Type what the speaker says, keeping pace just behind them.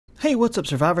Hey, what's up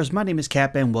survivors? My name is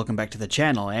Cap and welcome back to the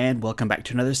channel, and welcome back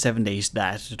to another 7 days to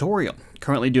die tutorial.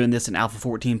 Currently doing this in Alpha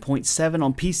 14.7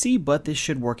 on PC, but this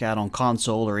should work out on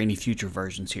console or any future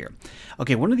versions here.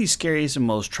 Okay, one of the scariest and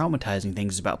most traumatizing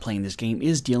things about playing this game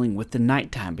is dealing with the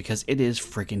nighttime, because it is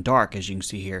freaking dark, as you can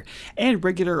see here, and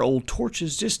regular old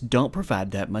torches just don't provide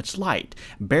that much light.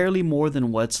 Barely more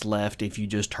than what's left if you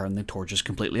just turn the torches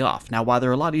completely off. Now, while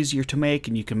they're a lot easier to make,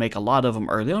 and you can make a lot of them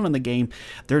early on in the game,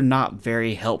 they're not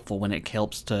very helpful when it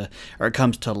comes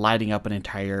to lighting up an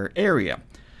entire area.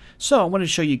 So I want to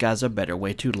show you guys a better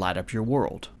way to light up your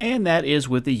world, and that is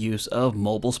with the use of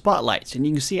mobile spotlights. And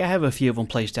you can see I have a few of them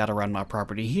placed out around my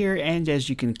property here, and as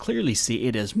you can clearly see,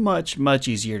 it is much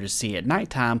easier to see at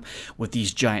nighttime with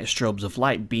these giant strobes of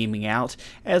light beaming out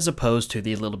as opposed to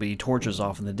the little bitty torches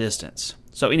off in the distance.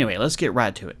 So anyway, let's get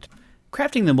right to it.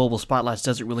 Crafting the mobile spotlights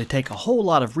doesn't really take a whole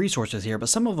lot of resources here, but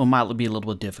some of them might be a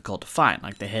little bit difficult to find,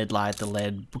 like the headlight, the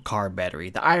lead car battery.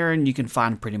 The iron you can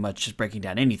find pretty much just breaking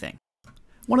down anything.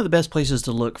 One of the best places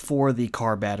to look for the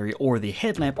car battery or the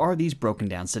headlamp are these broken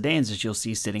down sedans, as you'll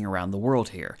see sitting around the world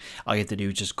here. All you have to do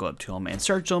is just go up to them and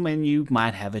search them, and you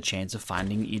might have a chance of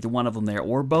finding either one of them there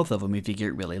or both of them if you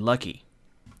get really lucky.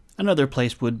 Another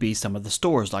place would be some of the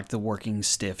stores, like the Working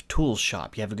Stiff Tools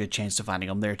shop. You have a good chance of finding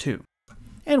them there too.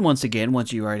 And once again,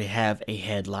 once you already have a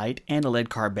headlight and a lead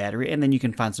car battery, and then you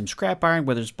can find some scrap iron,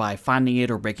 whether it's by finding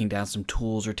it or breaking down some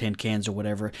tools or tin cans or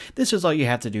whatever, this is all you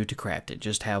have to do to craft it.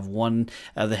 Just have one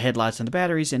of the headlights and the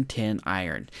batteries and 10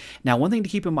 iron. Now, one thing to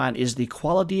keep in mind is the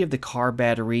quality of the car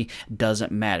battery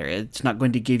doesn't matter. It's not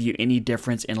going to give you any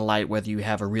difference in light whether you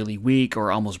have a really weak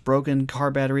or almost broken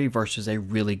car battery versus a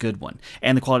really good one.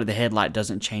 And the quality of the headlight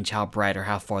doesn't change how bright or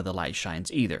how far the light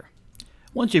shines either.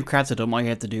 Once you've crafted them, all you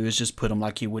have to do is just put them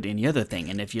like you would any other thing.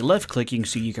 And if you left click, you can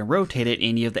see you can rotate it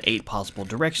any of the 8 possible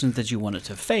directions that you want it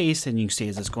to face, and you can see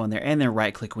as it's going there, and then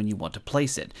right click when you want to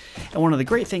place it. And one of the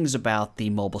great things about the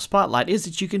mobile spotlight is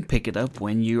that you can pick it up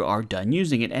when you are done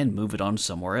using it and move it on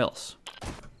somewhere else.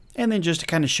 And then just to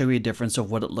kind of show you a difference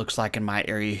of what it looks like in my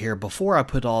area here before I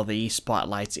put all the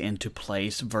spotlights into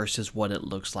place versus what it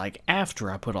looks like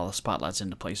after I put all the spotlights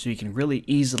into place. So you can really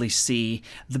easily see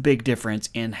the big difference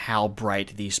in how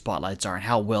bright these spotlights are and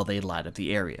how well they light up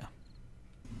the area.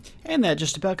 And that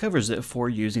just about covers it for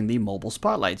using the mobile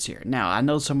spotlights here. Now, I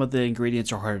know some of the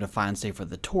ingredients are harder to find, say for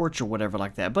the torch or whatever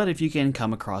like that, but if you can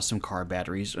come across some car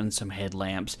batteries and some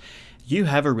headlamps, you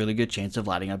have a really good chance of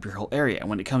lighting up your whole area. And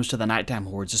when it comes to the nighttime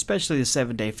hordes, especially the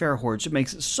 7-day fair hordes, it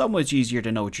makes it so much easier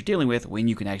to know what you're dealing with when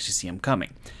you can actually see them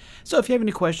coming. So if you have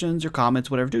any questions or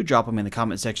comments, whatever, do drop them in the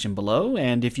comment section below.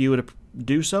 And if you would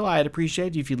do so, I'd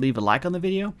appreciate if you leave a like on the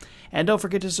video. And don't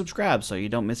forget to subscribe so you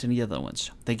don't miss any other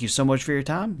ones. Thank you so much for your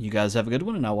time. You guys have a good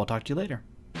one, and I will talk to you later.